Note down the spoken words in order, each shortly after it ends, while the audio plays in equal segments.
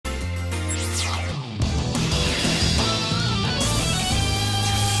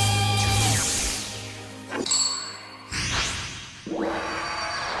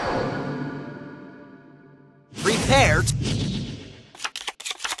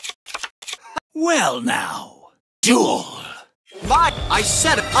Well now, duel! I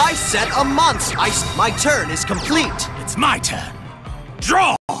set a monster! My turn is complete! It's my turn!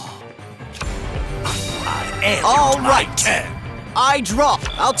 Draw! I end my turn! I draw!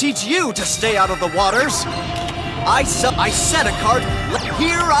 I'll teach you to stay out of the waters! I set a card.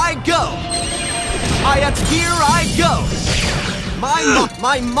 Here I go! Here I go!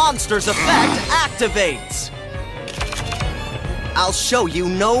 My monster's effect activates! I'll show you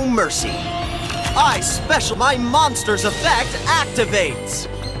no mercy! My monster's effect activates!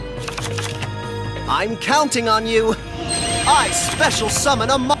 I'm counting on you! I special summon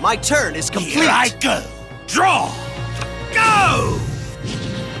my turn is complete! Here I go! Draw! Go!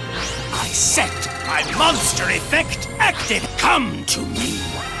 I set my monster effect active! Come to me!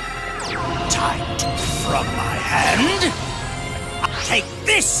 Time to from my hand! Take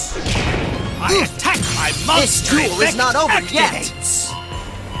this! I attack my monster effect! This duel is not over activates. Yet!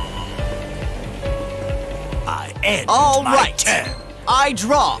 I end my turn. I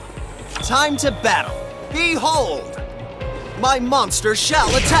draw. Time to battle. Behold! My monster shall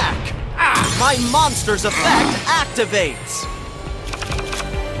attack. My monster's effect activates.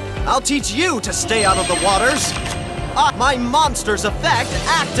 I'll teach you to stay out of the waters. My monster's effect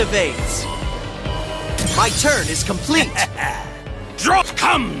activates. My turn is complete. Draw.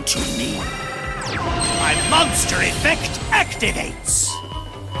 Come to me. My monster effect activates.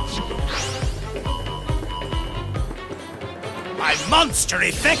 My monster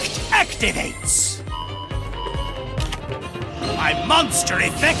effect activates! My monster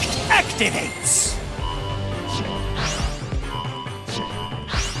effect activates!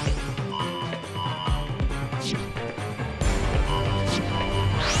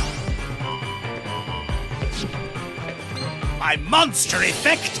 My monster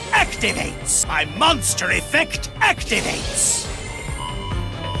effect activates! My monster effect activates!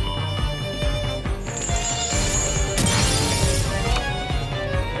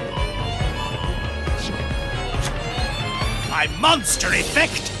 My monster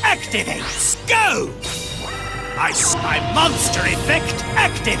effect activates! Go! My monster effect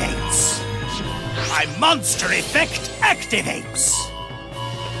activates! My monster effect activates!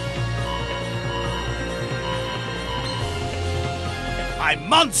 My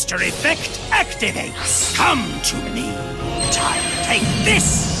monster effect activates! Come to me! Time, take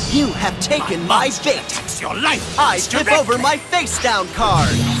this! You have taken my fate! Attacks your life! I flip over my face down card!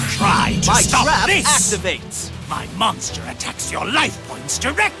 Try to stop trap this! Activates! My monster attacks your life points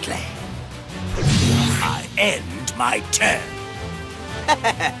directly! I end my turn!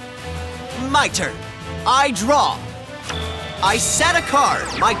 My turn! I draw! I set a card!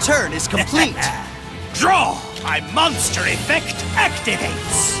 My turn is complete! Draw! My monster effect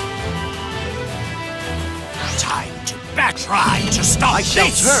activates! Time to try to stop I shall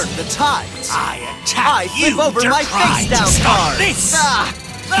this! turn the tides! I attack flip over my face down card! This!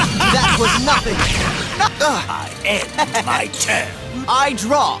 That was nothing! I end my turn! I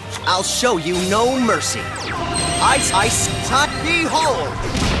draw! I'll show you no mercy! Behold!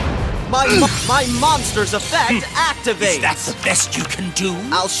 My monster's effect activates! Is that the best you can do?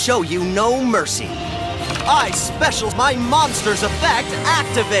 I'll show you no mercy! My monster's effect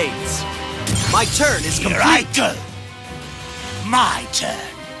activates! My turn is complete! Here I go! My turn!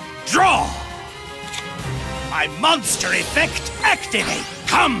 Draw! My monster effect activate!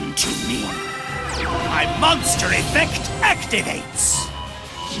 Come to me! My monster effect activates!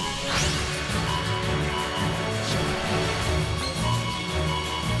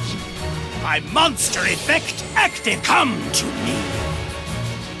 My monster effect active! Come to me!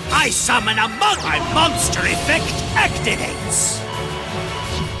 I summon a My monster effect activates!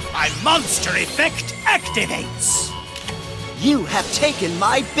 My monster effect activates! You have taken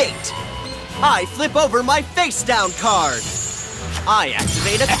my bait! I flip over my face down card! I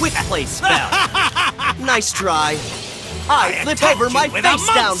activate a quick play spell! Nice try! I flip over my face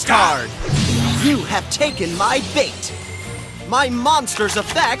down card! You have taken my bait! My monster's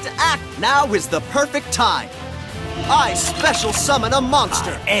effect Now is the perfect time! I special summon a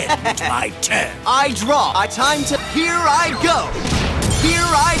monster! I end my turn! I draw! Here I go! Here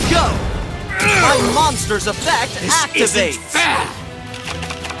I go! My monster's effect activates! This isn't fair!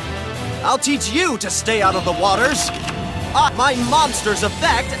 I'll teach you to stay out of the waters! My monster's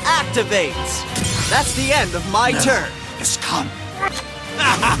effect activates! That's the end of my turn! This can't...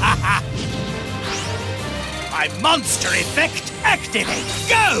 My monster effect activate!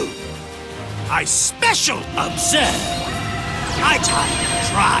 Go! I special observe! I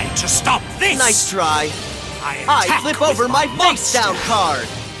try to stop this! Nice try! I flip over my face down card!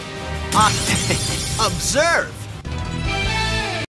 Observe!